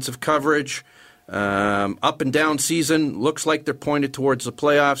defensive coverage. Up and down season, looks like they're pointed towards the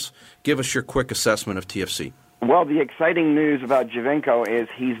playoffs. Give us your quick assessment of TFC. Well, the exciting news about Javenko is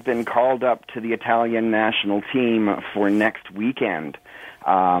he's been called up to the Italian national team for next weekend.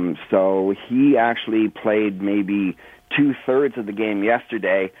 So he actually played maybe 2/3 of the game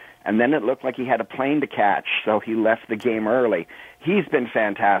yesterday, and then it looked like he had a plane to catch, so he left the game early. He's been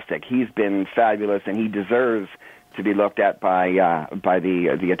fantastic. He's been fabulous, and he deserves to be looked at by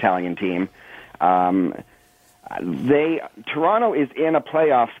the Italian team. Toronto is in a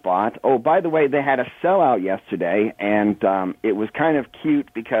playoff spot. Oh, by the way, they had a sellout yesterday, and it was kind of cute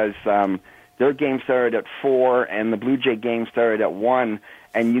because their game started at 4 and the Blue Jay game started at 1,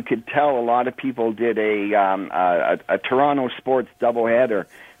 and you could tell a lot of people did a Toronto sports doubleheader.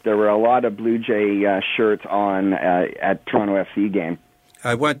 There were a lot of Blue Jay shirts on at Toronto FC game.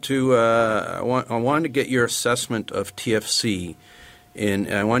 I want to get your assessment of TFC.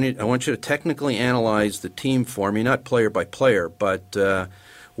 And I want you to technically analyze the team for me, not player by player, but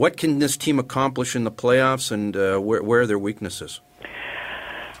what can this team accomplish in the playoffs, and where are their weaknesses?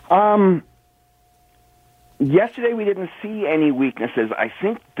 Yesterday we didn't see any weaknesses. I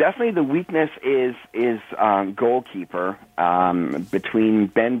think definitely the weakness is goalkeeper. Between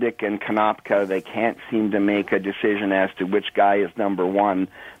Bendik and Konopka, they can't seem to make a decision as to which guy is number one.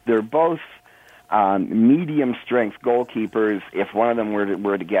 They're both medium-strength goalkeepers. If one of them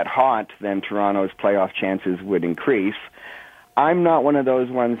were to get hot, then Toronto's playoff chances would increase. I'm not one of those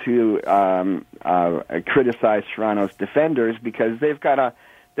ones who criticize Toronto's defenders because they've been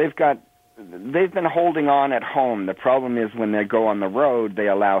holding on at home. The problem is when they go on the road, they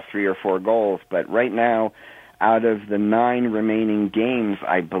allow 3 or 4 goals. But right now, out of the 9 remaining games,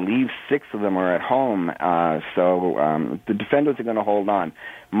 I believe 6 of them are at home. So the defenders are going to hold on.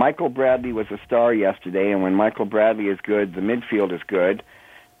 Michael Bradley was a star yesterday, and when Michael Bradley is good, the midfield is good.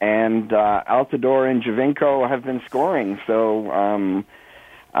 And Altidore and Javenko have been scoring. So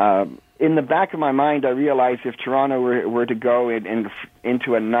in the back of my mind, I realize if Toronto were to go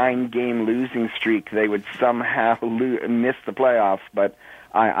into a 9-game losing streak, they would somehow miss the playoffs. But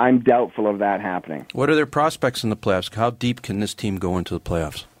I'm doubtful of that happening. What are their prospects in the playoffs? How deep can this team go into the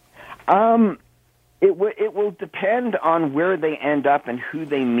playoffs? It will depend on where they end up and who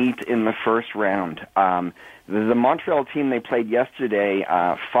they meet in the first round. The Montreal team they played yesterday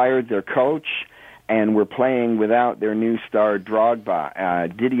fired their coach and were playing without their new star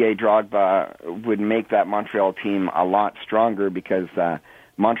Drogba. Didier Drogba would make that Montreal team a lot stronger because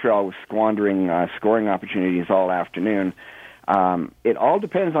Montreal was squandering scoring opportunities all afternoon. It all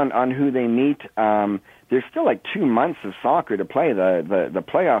depends on who they meet. There's still like 2 months of soccer to play. The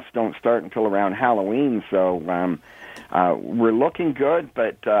playoffs don't start until around Halloween, so we're looking good,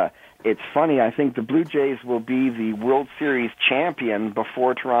 but it's funny. I think the Blue Jays will be the World Series champion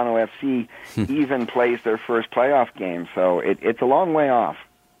before Toronto FC even plays their first playoff game, so it's a long way off.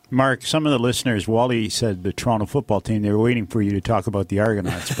 Mark, some of the listeners, Wally said the Toronto football team, they were waiting for you to talk about the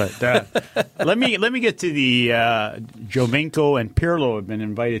Argonauts. But let me get to the Giovinco and Pirlo have been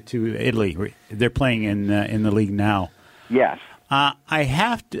invited to Italy. They're playing in the league now. Yes.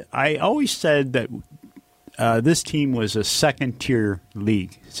 I always said that this team was a second-tier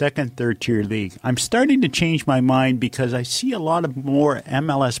league, third-tier league. I'm starting to change my mind because I see a lot of more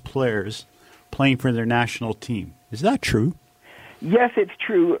MLS players playing for their national team. Is that true? Yes, it's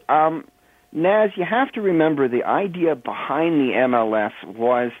true. Naz, you have to remember the idea behind the MLS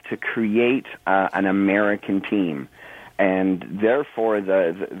was to create an American team. And therefore,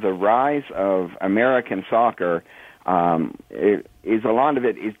 the rise of American soccer, a lot of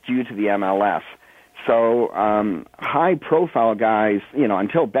it is due to the MLS. So high-profile guys,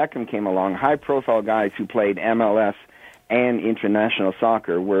 until Beckham came along, high-profile guys who played MLS and international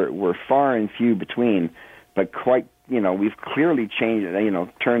soccer were far and few between, but quite, we've clearly changed,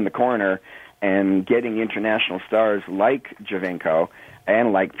 turned the corner and getting international stars like Giovinco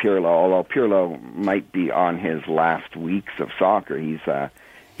and like Pirlo, although Pirlo might be on his last weeks of soccer. He's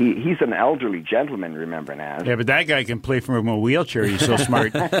an elderly gentleman, remember, Naz? Yeah, but that guy can play from a wheelchair. He's so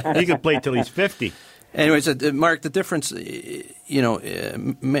smart. He can play till he's 50. Anyways, Mark, the difference,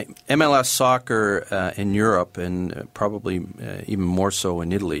 MLS soccer in Europe and probably even more so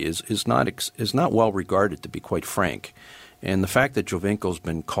in Italy is not well regarded, to be quite frank. And the fact that Giovinco's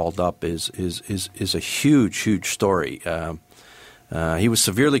been called up is a huge story. He was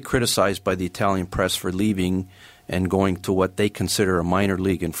severely criticized by the Italian press for leaving and going to what they consider a minor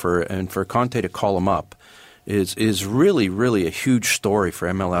league, and for Conte to call him up is really a huge story for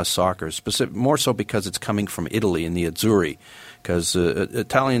MLS soccer, more so because it's coming from Italy and the Azzurri, because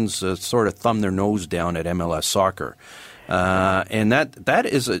Italians sort of thumb their nose down at MLS soccer. And that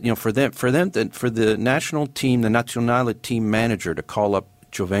is for the national team, the Nazionale team manager to call up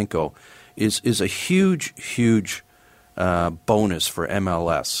Giovinco is a huge bonus for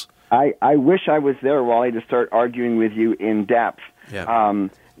MLS. I wish I was there, Wally, to start arguing with you in depth. Yeah.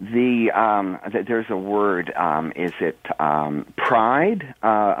 There's a word. Is it pride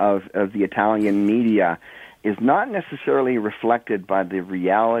of the Italian media is not necessarily reflected by the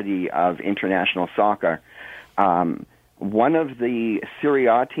reality of international soccer. One of the Serie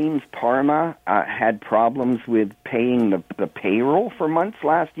A teams, Parma, had problems with paying the payroll for months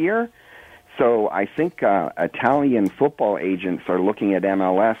last year. So I think Italian football agents are looking at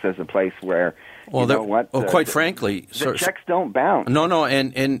MLS as a place where, quite frankly, the checks don't bounce. No,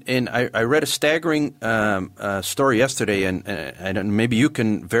 and I read a staggering story yesterday, and maybe you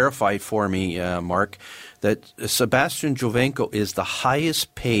can verify for me, Mark, that Sebastian Giovinco is the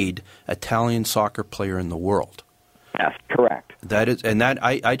highest paid Italian soccer player in the world. That's correct.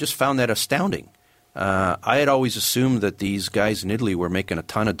 I just found that astounding. I had always assumed that these guys in Italy were making a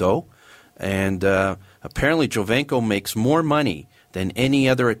ton of dough, and apparently Giovinco makes more money than any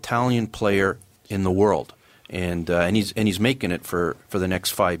other Italian player in the world, and he's making it for the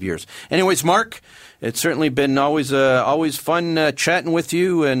next 5 years. Anyways, Mark, it's certainly been always fun chatting with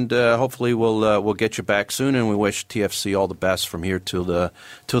you, and hopefully we'll get you back soon. And we wish TFC all the best from here till the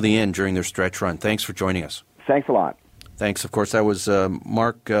end during their stretch run. Thanks for joining us. Thanks a lot. Thanks. Of course, that was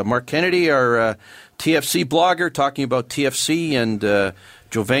Mark Kennedy, our TFC blogger, talking about TFC and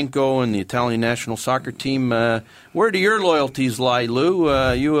Giovinco and the Italian national soccer team. Where do your loyalties lie, Lou?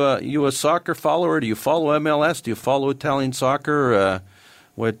 You a soccer follower? Do you follow MLS? Do you follow Italian soccer?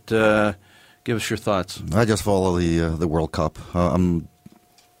 Give us your thoughts. I just follow the World Cup.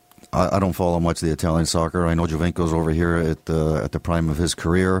 I don't follow much the Italian soccer. I know Giovinco's over here at the prime of his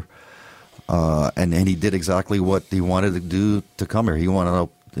career. And he did exactly what he wanted to do to come here. He wanted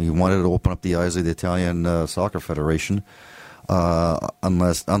to open up the eyes of the Italian Soccer Federation. Unlike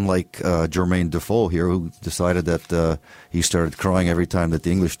Jermaine Defoe here, who decided that he started crying every time that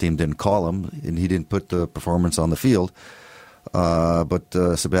the English team didn't call him, and he didn't put the performance on the field. But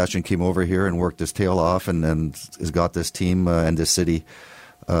Sebastian came over here and worked his tail off, and has got this team and this city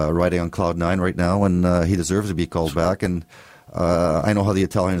riding on cloud nine right now, and he deserves to be called back. And I know how the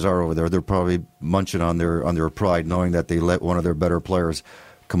Italians are over there. They're probably munching on their pride, knowing that they let one of their better players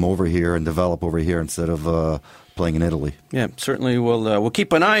come over here and develop over here instead of playing in Italy. Yeah, certainly we'll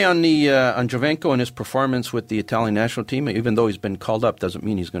keep an eye on Giovinco and his performance with the Italian national team. Even though he's been called up, doesn't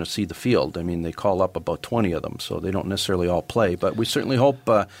mean he's going to see the field. I mean, they call up about 20 of them, so they don't necessarily all play. But we certainly hope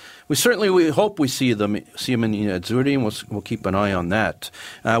we see him in the Azzurri, and we'll keep an eye on that.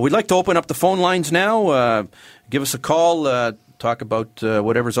 We'd like to open up the phone lines now. Give us a call. Talk about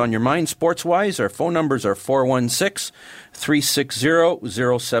whatever's on your mind sports-wise. Our phone numbers are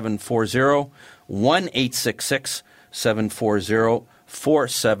 416-360-0740, 1-866-740-5400.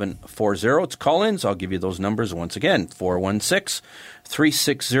 416-360-4740. It's call-ins. I'll give you those numbers once again.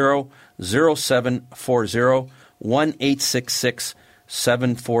 416-360-0740,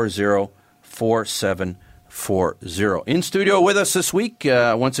 1-866-740-4740. In studio with us this week,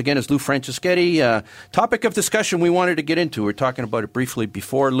 once again, is Lou Franceschetti. Topic of discussion we wanted to get into. We were talking about it briefly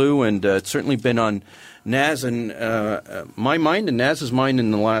before, Lou, and it's certainly been on Naz and my mind and Naz's mind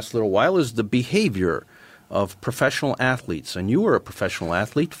in the last little while is the behavior of professional athletes. And you were a professional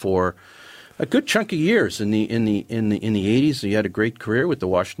athlete for a good chunk of years in the 80s. You had a great career with the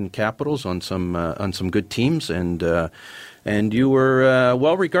Washington Capitals on some good teams, and you were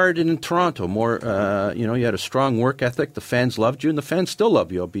well regarded in Toronto. You had a strong work ethic. The fans loved you, and the fans still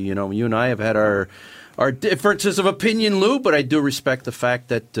love you. You and I have had our differences of opinion, Lou, but I do respect the fact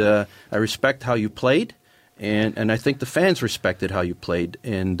that I respect how you played, and I think the fans respected how you played,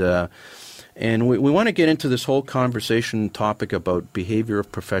 and we want to get into this whole conversation topic about behavior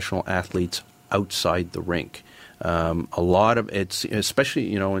of professional athletes outside the rink. A lot of it's,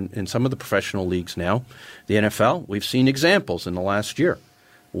 especially in some of the professional leagues now, the NFL. We've seen examples in the last year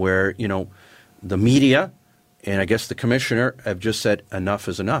where the media and I guess the commissioner have just said enough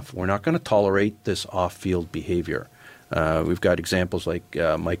is enough. We're not going to tolerate this off-field behavior. We've got examples like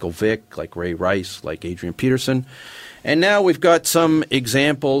Michael Vick, like Ray Rice, like Adrian Peterson. And now we've got some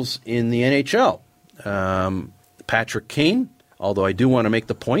examples in the NHL. Patrick Kane, although I do want to make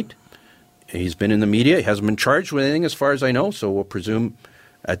the point, he's been in the media. He hasn't been charged with anything as far as I know, so we'll presume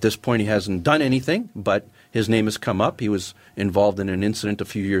at this point he hasn't done anything, but his name has come up. He was involved in an incident a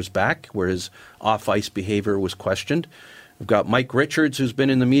few years back where his off-ice behavior was questioned. We've got Mike Richards, who's been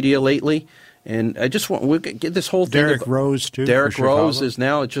in the media lately. And I just want to get this whole thing. Derek Rose, too. Derek Rose is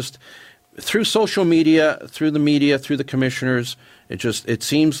now just through social media, through the commissioners. It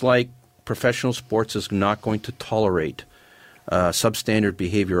seems like professional sports is not going to tolerate substandard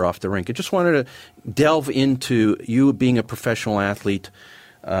behavior off the rink. I just wanted to delve into you being a professional athlete.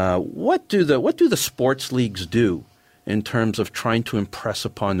 What do the sports leagues do in terms of trying to impress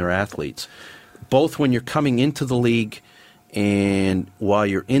upon their athletes, both when you're coming into the league and while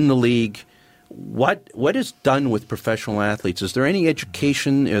you're in the league? What is done with professional athletes? Is there any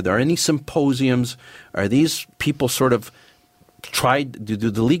education? Are there any symposiums? Are these people sort of do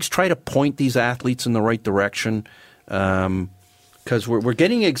the leagues try to point these athletes in the right direction? Because we're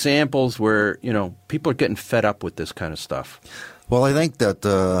getting examples where people are getting fed up with this kind of stuff. Well, I think that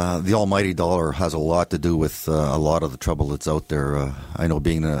the almighty dollar has a lot to do with a lot of the trouble that's out there. I know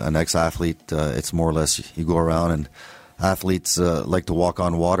being an ex-athlete, it's more or less you go around and athletes like to walk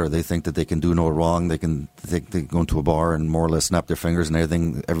on water. They think that they can do no wrong. They can go into a bar and more or less snap their fingers and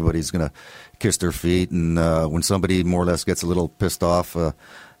everything. Everybody's going to kiss their feet. And when somebody more or less gets a little pissed off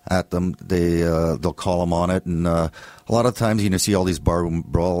at them, they'll call them on it. And a lot of times you see all these barroom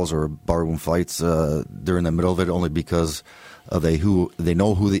brawls or barroom fights. They're in the middle of it only because they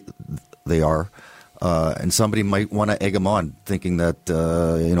know who they are. And somebody might want to egg him on, thinking that,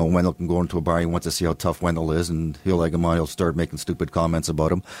 Wendell can go into a bar. He wants to see how tough Wendell is, and he'll egg him on. He'll start making stupid comments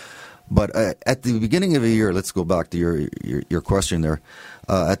about him. But at the beginning of a year, let's go back to your question there.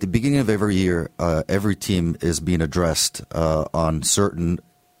 At the beginning of every year, every team is being addressed on certain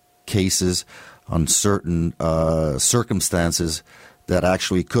cases, on certain circumstances that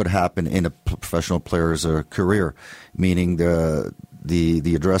actually could happen in a professional player's career, meaning the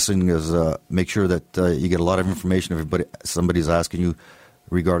addressing is make sure that you get a lot of information. Somebody's asking you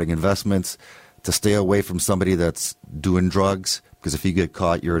regarding investments, to stay away from somebody that's doing drugs, because if you get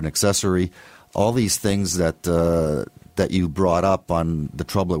caught, you're an accessory. All these things that you brought up on the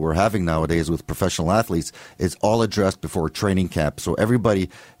trouble that we're having nowadays with professional athletes is all addressed before training camp. So everybody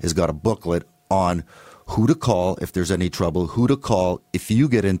has got a booklet on who to call if there's any trouble, who to call if you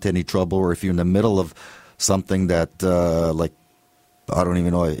get into any trouble, or if you're in the middle of something that I don't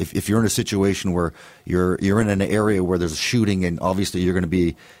even know, if you're in a situation where you're in an area where there's a shooting and obviously you're going to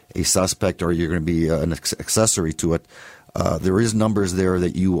be a suspect or you're going to be an accessory to it, there is numbers there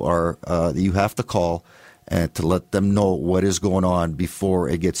that you have to call and to let them know what is going on before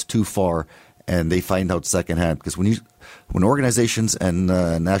it gets too far and they find out secondhand. Because when organizations and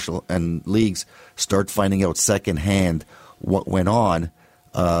national and leagues start finding out secondhand what went on,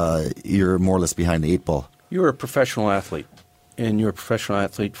 you're more or less behind the eight ball. You were a professional athlete. And you were a professional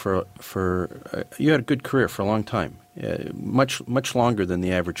athlete for you had a good career for a long time, much longer than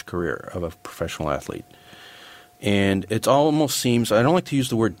the average career of a professional athlete. And it almost seems, I don't like to use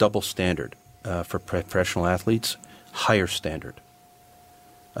the word double standard for professional athletes, higher standard.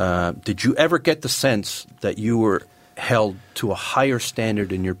 Did you ever get the sense that you were held to a higher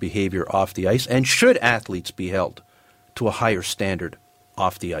standard in your behavior off the ice? And should athletes be held to a higher standard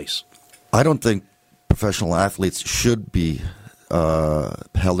off the ice? I don't think professional athletes should be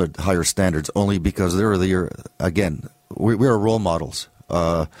held at higher standards, only because we're role models.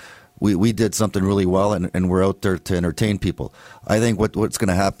 We did something really well, and we're out there to entertain people. I think what's going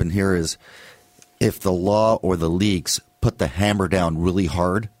to happen here is if the law or the leagues put the hammer down really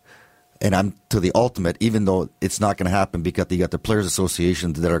hard, and I'm to the ultimate, even though it's not going to happen because you got the Players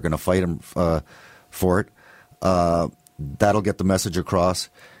Associations that are going to fight them for it, that'll get the message across.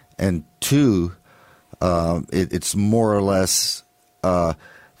 And two, it's more or less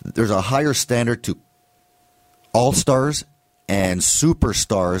there's a higher standard to all-stars and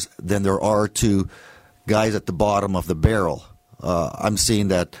superstars than there are to guys at the bottom of the barrel. I'm seeing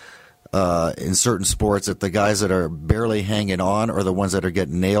that in certain sports that the guys that are barely hanging on are the ones that are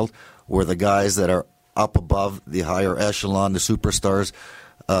getting nailed, where the guys that are up above the higher echelon, the superstars,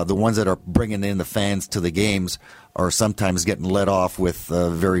 the ones that are bringing in the fans to the games are sometimes getting let off with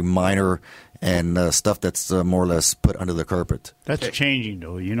very minor and stuff that's more or less put under the carpet. That's changing,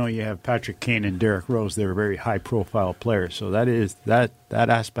 though. You know, you have Patrick Kane and Derrick Rose. They're very high-profile players. So that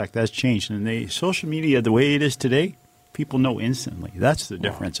aspect has changed. And social media, the way it is today, people know instantly. That's the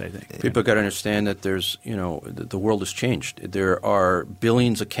difference, I think. People got to understand that there's, the world has changed. There are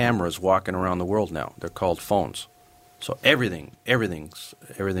billions of cameras walking around the world now. They're called phones. So everything's is capable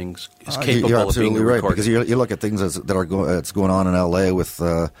you're of being absolutely right, recorded. because you look at things that's going on in L.A. with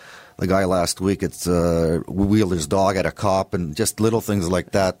the guy last week. It's wheeled his dog at a cop, and just little things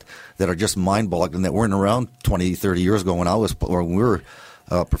like that are just mind-boggling that weren't around 20, 30 years ago when we were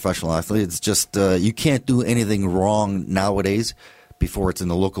professional athletes. It's just you can't do anything wrong nowadays before it's in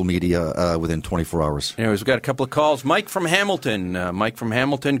the local media within 24 hours. Anyways, we've got a couple of calls. Mike from Hamilton.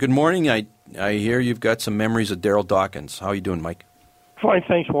 Good morning. I hear you've got some memories of Daryl Dawkins. How are you doing, Mike? Fine,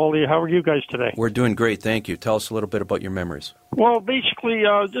 thanks, Wally. How are you guys today? We're doing great, thank you. Tell us a little bit about your memories. Well, basically,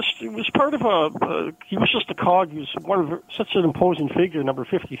 it was part of he was just a cog. He was such an imposing figure, number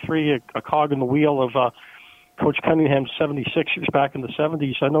 53, a cog in the wheel of Coach Cunningham's 76ers back in the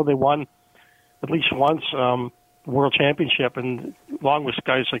 70s. I know they won at least once World Championship, and along with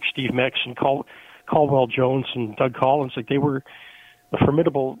guys like Steve Mix and Caldwell Jones and Doug Collins, like they were a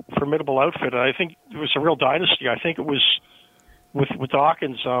formidable outfit. And I think it was a real dynasty. I think it was with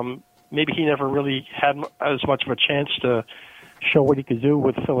Dawkins. Maybe he never really had as much of a chance to show what he could do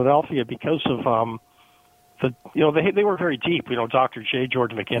with Philadelphia because of they were very deep. Dr. J,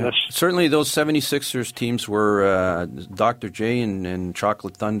 George McGinnis. Yeah. Certainly, those 76ers teams were Dr. J and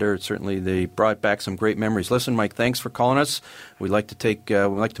Chocolate Thunder. Certainly, they brought back some great memories. Listen, Mike, thanks for calling us. We'd like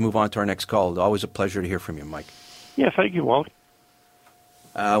to move on to our next call. Always a pleasure to hear from you, Mike. Yeah, thank you, Walt.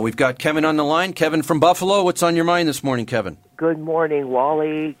 We've got Kevin on the line. Kevin from Buffalo. What's on your mind this morning, Kevin? Good morning,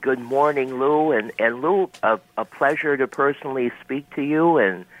 Wally. Good morning, Lou. And Lou, a pleasure to personally speak to you.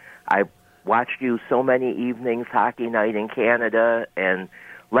 And I watched you so many evenings, hockey night in Canada, and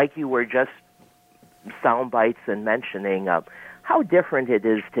like you were just sound bites and mentioning how different it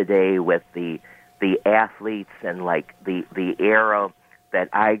is today with the athletes and like the era that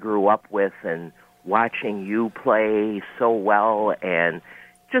I grew up with and watching you play so well and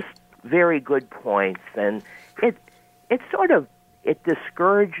just very good points. And it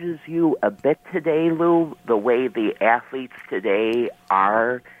discourages you a bit today, Lou, the way the athletes today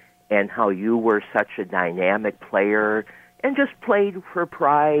are and how you were such a dynamic player and just played for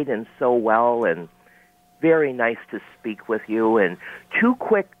pride and so well, and very nice to speak with you. And two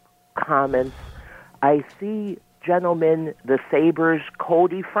quick comments. I see, gentlemen, the Sabres'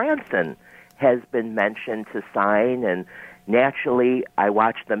 Cody Franson has been mentioned to sign, and naturally I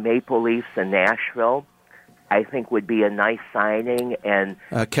watched the Maple Leafs in Nashville. I think would be a nice signing. And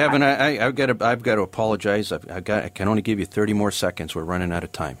Kevin, I've got to apologize. I can only give you 30 more seconds. We're running out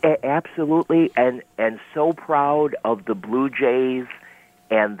of time. Absolutely, and so proud of the Blue Jays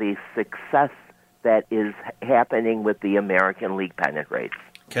and the success that is happening with the American League pennant race.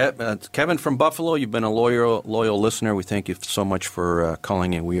 Kevin from Buffalo, you've been a loyal listener. We thank you so much for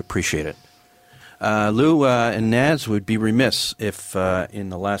calling in. We appreciate it. Lou and Naz would be remiss if in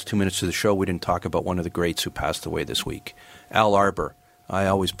the last 2 minutes of the show we didn't talk about one of the greats who passed away this week, Al Arbour. I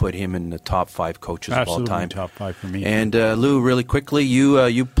always put him in the top 5 coaches of all time. Top 5 for me. And Lou, really quickly,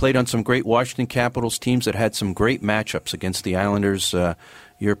 you played on some great Washington Capitals teams that had some great matchups against the Islanders.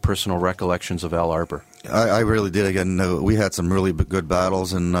 Your personal recollections of Al Arbour? I really did. Again, we had some really good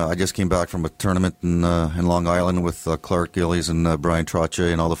battles, and I just came back from a tournament in Long Island with Clark Gillies and Brian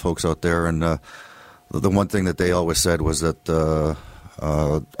Trottier and all the folks out there. And the one thing that they always said was that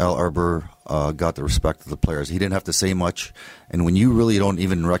Al Arbour got the respect of the players. He didn't have to say much, and when you really don't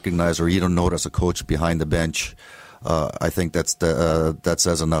even recognize or you don't notice a coach behind the bench, I think that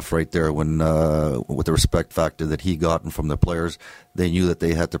says enough right there. When with the respect factor that he got from the players, they knew that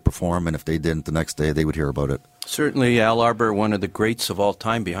they had to perform, and if they didn't, the next day they would hear about it. Certainly, Al Arbour, one of the greats of all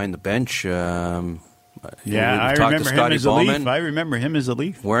time behind the bench. I remember him as a Leaf. I remember him as a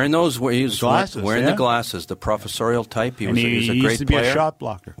Leaf. Wearing those, he was glasses, wearing the glasses, the professorial type. He was a great used to be player. A shot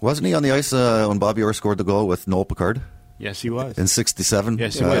blocker. Wasn't he on the ice when Bobby Orr scored the goal with Noel Picard? Yes, he was. In 67?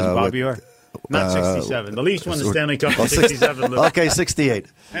 Yes, he was, Bobby Orr. Not 67. The Leafs won the Stanley Cup in 67. Okay, 68.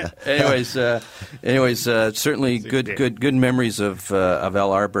 anyways, certainly good memories of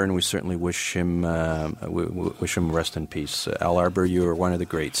Al Arbour, and we certainly wish him rest in peace. Al Arbour, you are one of the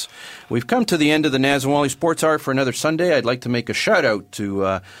greats. We've come to the end of the Naz Wally Sports Hour for another Sunday. I'd like to make a shout out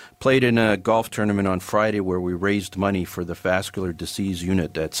to played in a golf tournament on Friday where we raised money for the vascular disease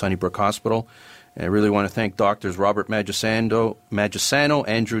unit at Sunnybrook Hospital. I really want to thank Doctors Robert Maggisano,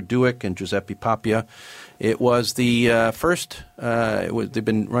 Andrew Dewick, and Giuseppe Papia. It was the first. They've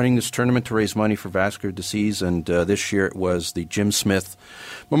been running this tournament to raise money for vascular disease, and this year it was the Jim Smith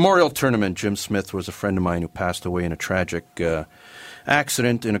Memorial Tournament. Jim Smith was a friend of mine who passed away in a tragic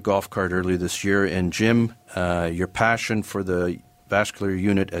accident in a golf cart earlier this year. And Jim, your passion for the vascular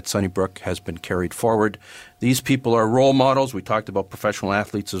unit at Sunnybrook has been carried forward. These people are role models. We talked about professional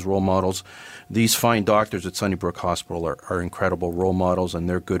athletes as role models. These fine doctors at Sunnybrook Hospital are incredible role models, and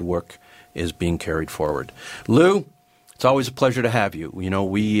their good work is being carried forward. Lou, it's always a pleasure to have you. You know,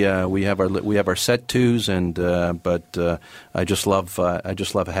 we have our set twos, but I just love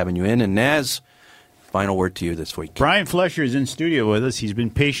having you in. And Naz, final word to you this week. Brian Flesher is in studio with us. He's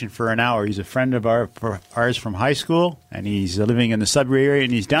been patient for an hour. He's a friend of ours from high school, and he's living in the Sudbury area,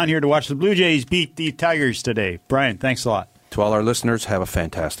 and he's down here to watch the Blue Jays beat the Tigers today. Brian, thanks a lot. To all our listeners, have a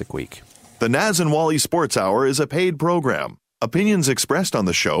fantastic week. The Naz and Wally Sports Hour is a paid program. Opinions expressed on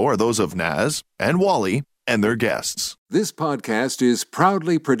the show are those of Naz and Wally and their guests. This podcast is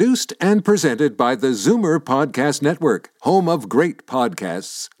proudly produced and presented by the Zoomer Podcast Network, home of great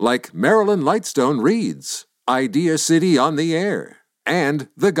podcasts like Marilyn Lightstone Reads, Idea City on the Air, and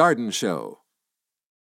The Garden Show.